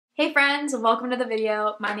Hey friends, welcome to the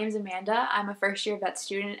video. My name is Amanda. I'm a first year vet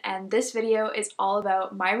student and this video is all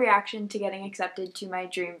about my reaction to getting accepted to my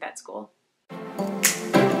dream vet school.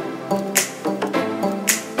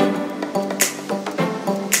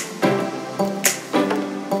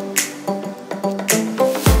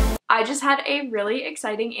 I just had a really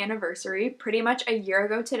exciting anniversary. Pretty much a year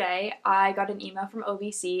ago today, I got an email from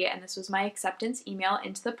OVC and this was my acceptance email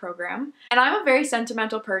into the program. And I'm a very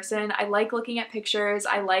sentimental person. I like looking at pictures.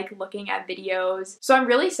 I like looking at videos. So I'm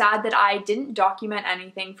really sad that I didn't document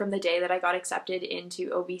anything from the day that I got accepted into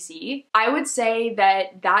OVC. I would say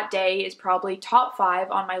that that day is probably top 5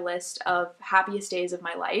 on my list of happiest days of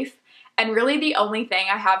my life. And really the only thing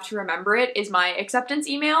I have to remember it is my acceptance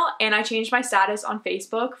email, and I changed my status on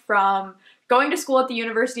Facebook from going to school at the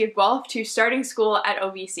University of Guelph to starting school at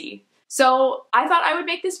OVC. So I thought I would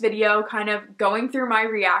make this video kind of going through my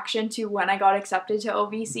reaction to when I got accepted to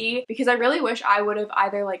OVC, because I really wish I would have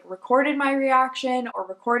either like recorded my reaction or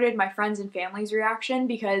recorded my friends and family's reaction,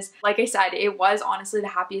 because like I said, it was honestly the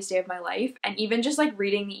happiest day of my life. And even just like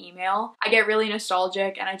reading the email, I get really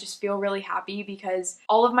nostalgic and I just feel really happy because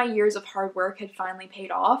all of my years of hard work had finally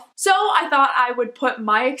paid off. So I thought I would put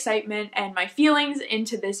my excitement and my feelings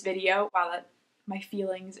into this video. Wow, my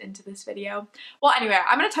feelings into this video. Well, anyway,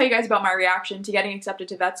 I'm going to tell you guys about my reaction to getting accepted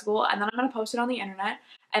to vet school, and then I'm going to post it on the internet,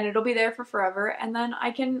 and it'll be there for forever, and then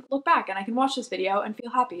I can look back and I can watch this video and feel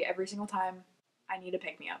happy every single time I need a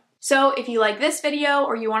pick-me-up. So if you like this video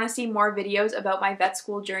or you want to see more videos about my vet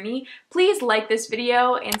school journey, please like this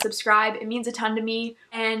video and subscribe. It means a ton to me,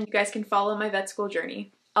 and you guys can follow my vet school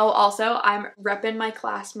journey. Oh, also, I'm repping my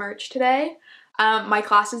class merch today. My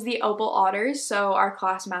class is the Opal Otters, so our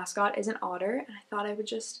class mascot is an otter, and I thought I would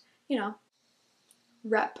just, you know,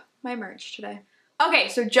 rep my merch today. Okay,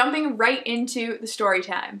 so jumping right into the story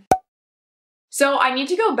time. So I need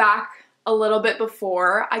to go back a little bit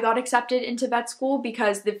before I got accepted into vet school,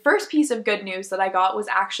 because the first piece of good news that I got was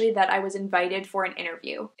actually that I was invited for an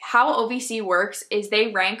interview. How OVC works is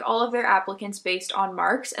they rank all of their applicants based on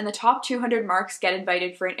marks, and the top 200 marks get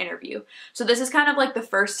invited for an interview. So this is kind of like the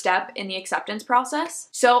first step in the acceptance process.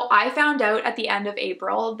 So I found out at the end of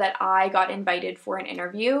April that I got invited for an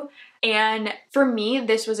interview. And for me,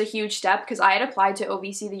 this was a huge step because I had applied to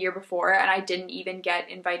OVC the year before and I didn't even get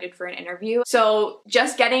invited for an interview. So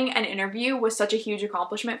just getting an interview was such a huge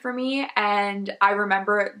accomplishment for me. And I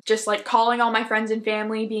remember just like calling all my friends and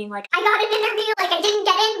family being like, I got an interview, like I didn't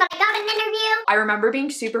get in, but I got an interview. I remember being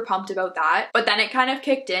super pumped about that. But then it kind of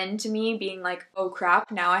kicked in to me being like, oh crap,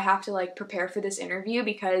 now I have to like prepare for this interview,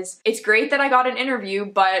 because it's great that I got an interview,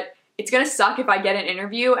 but it's gonna suck if I get an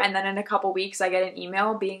interview and then in a couple weeks I get an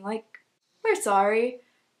email being like, we're sorry,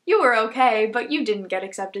 you were okay, but you didn't get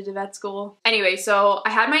accepted to vet school. Anyway, so I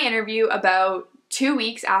had my interview about 2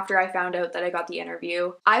 weeks after I found out that I got the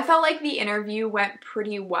interview. I felt like the interview went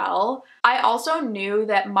pretty well. I also knew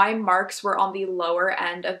that my marks were on the lower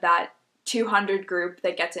end of that 200 group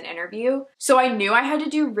that gets an interview. So I knew I had to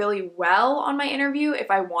do really well on my interview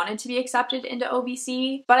if I wanted to be accepted into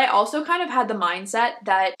OVC, but I also kind of had the mindset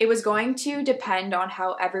that it was going to depend on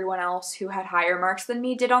how everyone else who had higher marks than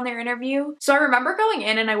me did on their interview. So I remember going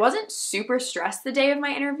in and I wasn't super stressed the day of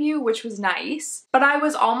my interview, which was nice, but I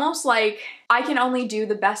was almost like, I can only do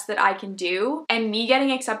the best that I can do, and me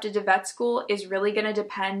getting accepted to vet school is really going to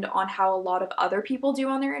depend on how a lot of other people do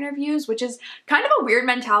on their interviews, which is kind of a weird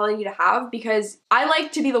mentality to have, because I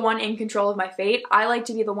like to be the one in control of my fate. I like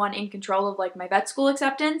to be the one in control of like my vet school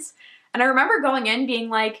acceptance. And I remember going in being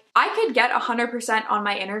like, I could get 100% on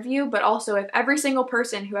my interview, but also if every single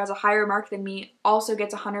person who has a higher mark than me also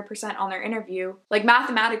gets 100% on their interview, like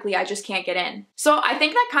mathematically, I just can't get in. So I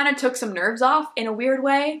think that kind of took some nerves off in a weird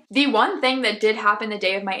way. The one thing that did happen the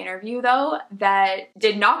day of my interview though, that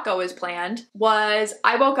did not go as planned, was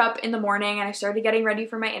I woke up in the morning and I started getting ready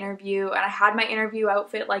for my interview, and I had my interview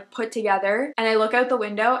outfit like put together, and I look out the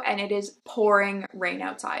window and it is pouring rain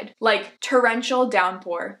outside, like torrential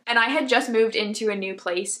downpour. And I had just moved into a new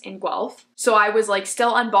place in Guelph, so I was like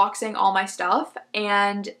still unboxing all my stuff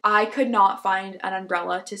and I could not find an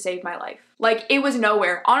umbrella to save my life. Like, it was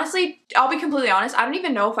nowhere. Honestly, I'll be completely honest, I don't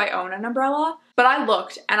even know if I own an umbrella, but I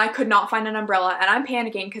looked and I could not find an umbrella, and I'm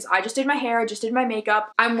panicking because I just did my hair, I just did my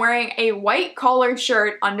makeup. I'm wearing a white collared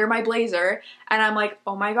shirt under my blazer, and I'm like,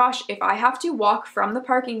 oh my gosh, if I have to walk from the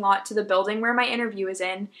parking lot to the building where my interview is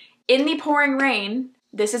in the pouring rain,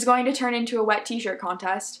 this is going to turn into a wet t-shirt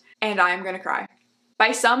contest, and I am gonna cry.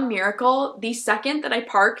 By some miracle, the second that I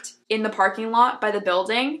parked in the parking lot by the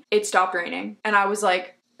building, it stopped raining. And I was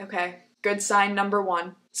like, okay, good sign number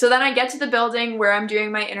 1. So then I get to the building where I'm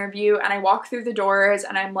doing my interview and I walk through the doors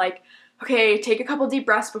and I'm like, okay, take a couple deep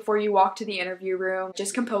breaths before you walk to the interview room,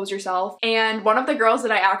 just compose yourself. And one of the girls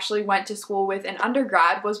that I actually went to school with in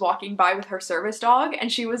undergrad was walking by with her service dog,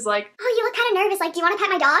 and she was like, oh, you look kind of nervous, like, do you want to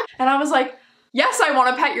pet my dog? And I was like, yes, I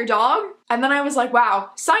want to pet your dog. And then I was like,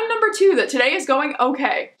 wow, sign number 2 that today is going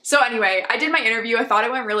okay. So anyway, I did my interview. I thought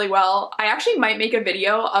it went really well. I actually might make a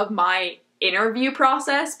video of my interview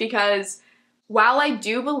process because while I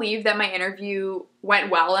do believe that my interview went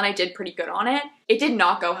well and I did pretty good on it, it did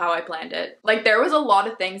not go how I planned it. Like, there was a lot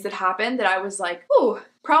of things that happened that I was like, ooh,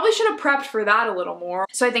 probably should have prepped for that a little more.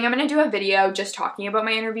 So I think I'm gonna do a video just talking about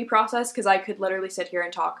my interview process because I could literally sit here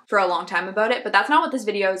and talk for a long time about it, but that's not what this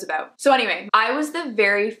video is about. So anyway, I was the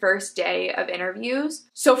very first day of interviews.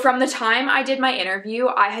 So from the time I did my interview,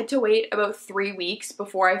 I had to wait about 3 weeks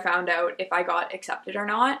before I found out if I got accepted or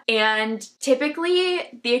not. And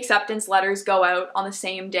typically the acceptance letters go out on the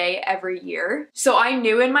same day every year. So I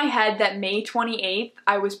knew in my head that May 28th,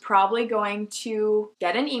 I was probably going to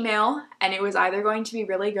get an email and it was either going to be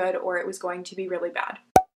really good or it was going to be really bad.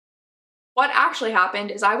 What actually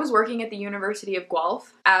happened is I was working at the University of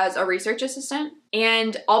Guelph as a research assistant,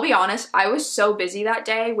 and I'll be honest, I was so busy that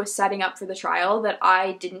day with setting up for the trial that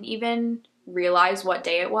I didn't even realize what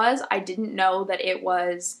day it was. I didn't know that it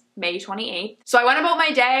was May 28th. So I went about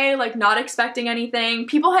my day, like, not expecting anything.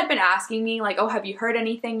 People had been asking me, like, oh, have you heard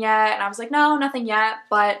anything yet? And I was like, no, nothing yet,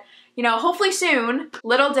 but, you know, hopefully soon.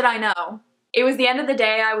 Little did I know. It was the end of the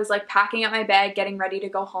day. I was like packing up my bag, getting ready to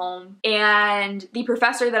go home. And the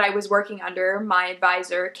professor that I was working under, my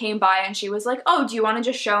advisor, came by and she was like, oh, do you want to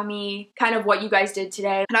just show me kind of what you guys did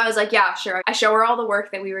today? And I was like, yeah, sure. I show her all the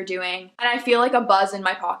work that we were doing and I feel like a buzz in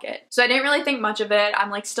my pocket. So I didn't really think much of it.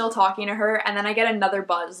 I'm like still talking to her and then I get another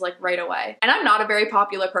buzz like right away. And I'm not a very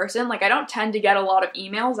popular person. Like, I don't tend to get a lot of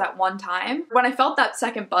emails at one time. When I felt that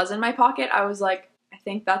second buzz in my pocket, I was like, I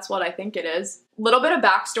think that's what I think it is. Little bit of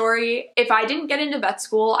backstory. If I didn't get into vet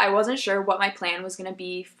school, I wasn't sure what my plan was going to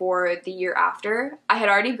be for the year after. I had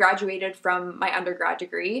already graduated from my undergrad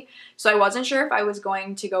degree, so I wasn't sure if I was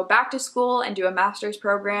going to go back to school and do a master's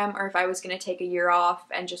program or if I was going to take a year off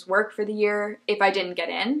and just work for the year if I didn't get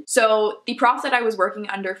in. So the prof that I was working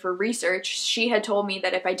under for research, she had told me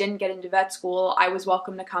that if I didn't get into vet school, I was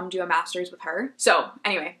welcome to come do a master's with her. So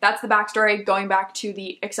anyway, that's the backstory. Going back to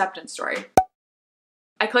the acceptance story.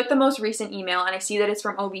 I click the most recent email and I see that it's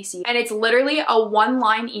from OVC, and it's literally a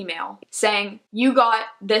 1-line email saying, you got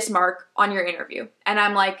this mark on your interview. And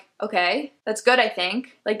I'm like, okay, that's good, I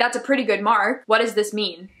think. Like, that's a pretty good mark. What does this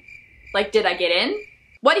mean? Like, did I get in?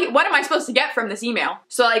 What am I supposed to get from this email?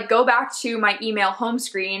 So I go back to my email home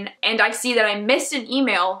screen and I see that I missed an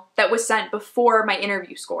email that was sent before my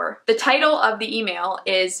interview score. The title of the email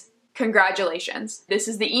is, congratulations. This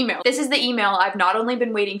is the email. This is the email I've not only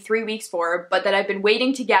been waiting 3 weeks for, but that I've been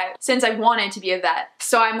waiting to get since I've wanted to be a vet.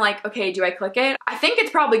 So I'm like, okay, do I click it? I think it's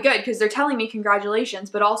probably good because they're telling me congratulations,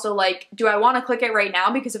 but also like, do I want to click it right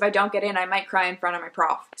now? Because if I don't get in, I might cry in front of my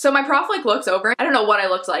prof. So my prof like looks over. I don't know what I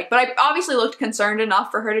looked like, but I obviously looked concerned enough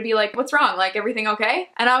for her to be like, what's wrong? Like, everything okay?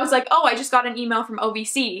 And I was like, oh, I just got an email from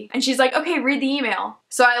OVC. And she's like, okay, read the email.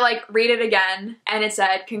 So I like read it again and it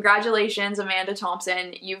said, congratulations, Amanda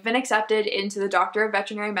Thompson. You've been accepted into the Doctor of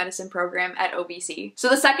Veterinary Medicine program at OVC. So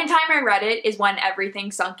the second time I read it is when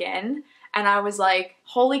everything sunk in. And I was like,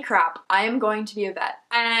 holy crap, I am going to be a vet.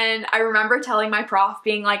 And I remember telling my prof,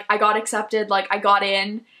 being like, I got accepted, like I got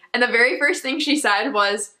in. And the very first thing she said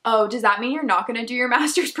was, oh, does that mean you're not gonna do your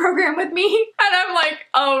master's program with me? And I'm like,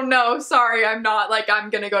 oh no, sorry, I'm not. Like, I'm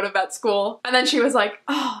gonna go to vet school. And then she was like,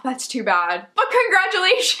 oh, that's too bad. But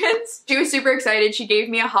congratulations. She was super excited. She gave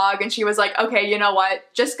me a hug and she was like, okay, you know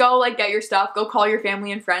what? Just go like get your stuff, go call your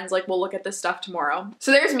family and friends. Like, we'll look at this stuff tomorrow.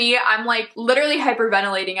 So there's me. I'm like literally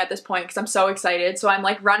hyperventilating at this point because I'm so excited. So I'm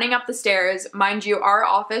like running up the stairs. Mind you, our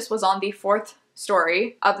office was on the 4th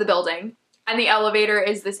story of the building. And the elevator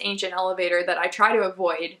is this ancient elevator that I try to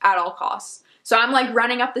avoid at all costs. So I'm like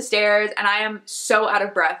running up the stairs and I am so out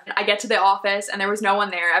of breath. I get to the office and there was no one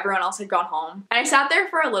there. Everyone else had gone home. And I sat there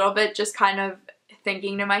for a little bit just kind of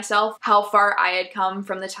thinking to myself how far I had come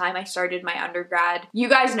from the time I started my undergrad. You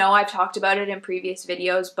guys know I've talked about it in previous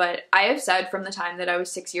videos, but I have said from the time that I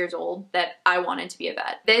was 6 years old that I wanted to be a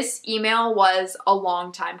vet. This email was a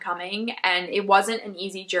long time coming and it wasn't an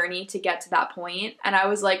easy journey to get to that point. And I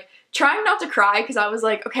was like, trying not to cry because I was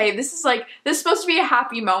like, okay, this is supposed to be a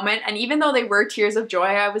happy moment. And even though they were tears of joy,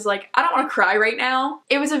 I was like, I don't want to cry right now.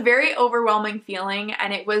 It was a very overwhelming feeling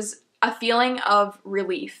and it was a feeling of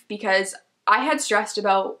relief because I had stressed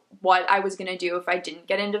about what I was gonna do if I didn't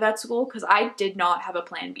get into vet school because I did not have a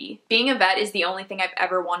plan B. Being a vet is the only thing I've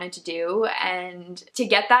ever wanted to do, and to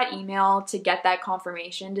get that email, to get that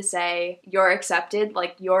confirmation to say you're accepted,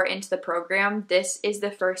 like you're into the program, this is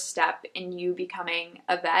the first step in you becoming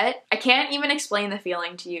a vet. I can't even explain the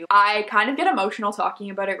feeling to you. I kind of get emotional talking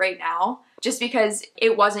about it right now, just because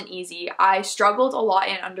it wasn't easy. I struggled a lot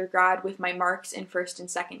in undergrad with my marks in first and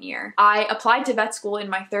second year. I applied to vet school in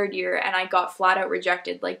my third year and I got flat out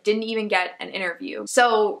rejected, like didn't even get an interview.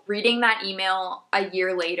 So reading that email a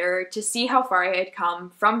year later to see how far I had come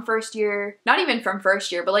from first year, not even from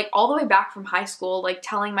first year, but like all the way back from high school, like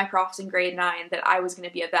telling my profs in grade 9 that I was gonna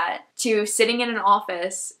be a vet, to sitting in an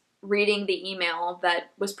office reading the email that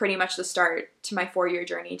was pretty much the start to my 4-year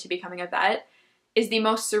journey to becoming a vet, is the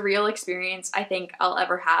most surreal experience I think I'll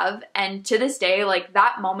ever have. And to this day, like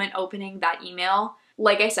that moment opening that email,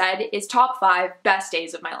 like I said, is top 5 best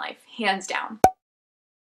days of my life, hands down.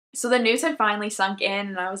 So the news had finally sunk in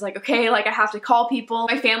and I was like, okay, like I have to call people.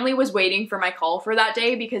 My family was waiting for my call for that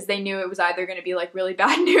day because they knew it was either gonna be like really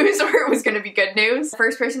bad news or it was gonna be good news. The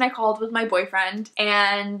first person I called was my boyfriend,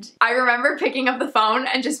 and I remember picking up the phone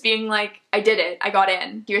and just being like, I did it, I got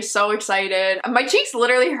in. He was so excited. My cheeks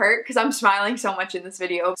literally hurt because I'm smiling so much in this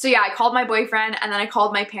video. So yeah, I called my boyfriend and then I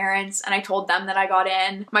called my parents and I told them that I got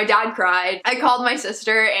in. My dad cried. I called my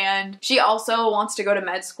sister and she also wants to go to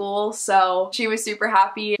med school, so she was super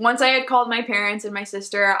happy. Once I had called my parents and my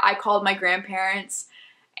sister, I called my grandparents.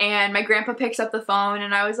 And my grandpa picks up the phone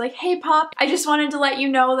and I was like, hey Pop, I just wanted to let you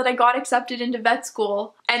know that I got accepted into vet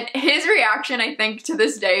school. And his reaction, I think to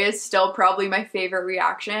this day, is still probably my favorite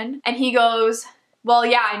reaction. And he goes, well,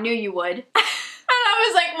 yeah, I knew you would. And I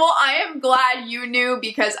was like, well, I am glad you knew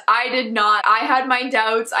because I did not. I had my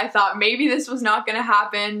doubts. I thought maybe this was not gonna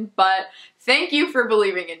happen, but thank you for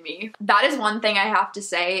believing in me. That is one thing I have to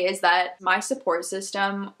say, is that my support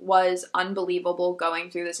system was unbelievable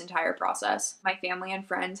going through this entire process. My family and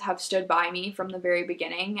friends have stood by me from the very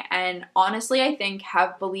beginning, and honestly, I think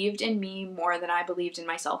have believed in me more than I believed in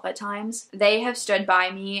myself at times. They have stood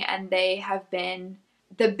by me and they have been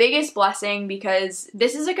the biggest blessing because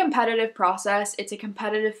this is a competitive process. It's a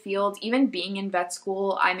competitive field. Even being in vet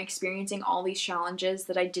school, I'm experiencing all these challenges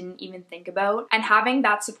that I didn't even think about. And having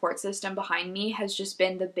that support system behind me has just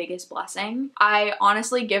been the biggest blessing. I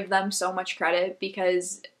honestly give them so much credit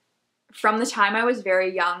because from the time I was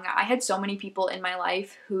very young, I had so many people in my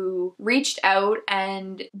life who reached out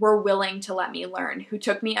and were willing to let me learn, who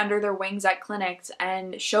took me under their wings at clinics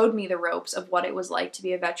and showed me the ropes of what it was like to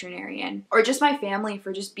be a veterinarian, or just my family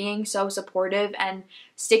for just being so supportive and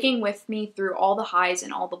sticking with me through all the highs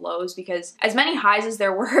and all the lows, because as many highs as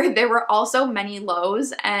there were also many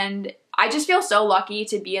lows, and I just feel so lucky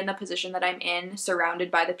to be in the position that I'm in,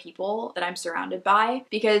 surrounded by the people that I'm surrounded by,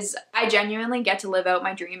 because I genuinely get to live out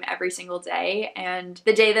my dream every single day. And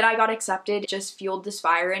the day that I got accepted just fueled this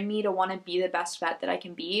fire in me to want to be the best vet that I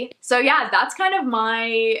can be. So yeah, that's kind of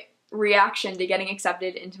my reaction to getting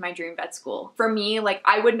accepted into my dream vet school. For me, like,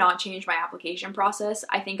 I would not change my application process.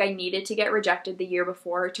 I think I needed to get rejected the year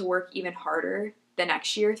before to work even harder the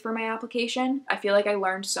next year for my application. I feel like I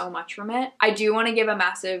learned so much from it. I do want to give a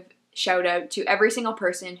massive shout out to every single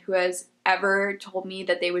person who has ever told me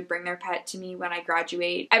that they would bring their pet to me when I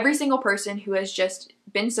graduate. Every single person who has just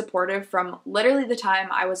been supportive from literally the time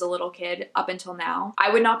I was a little kid up until now.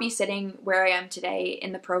 I would not be sitting where I am today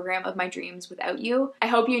in the program of my dreams without you. I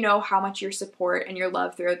hope you know how much your support and your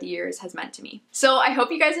love throughout the years has meant to me. So I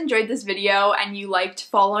hope you guys enjoyed this video and you liked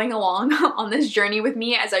following along on this journey with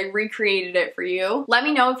me as I recreated it for you. Let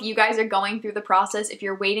me know if you guys are going through the process, if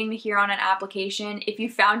you're waiting to hear on an application, if you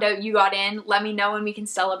found out you got in, let me know and we can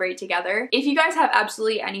celebrate together. If you guys have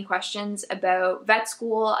absolutely any questions about vet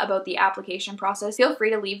school, about the application process, feel free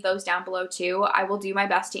to leave those down below too. I will do my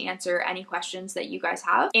best to answer any questions that you guys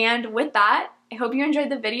have. And with that, I hope you enjoyed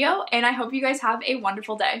the video and I hope you guys have a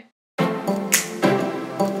wonderful day.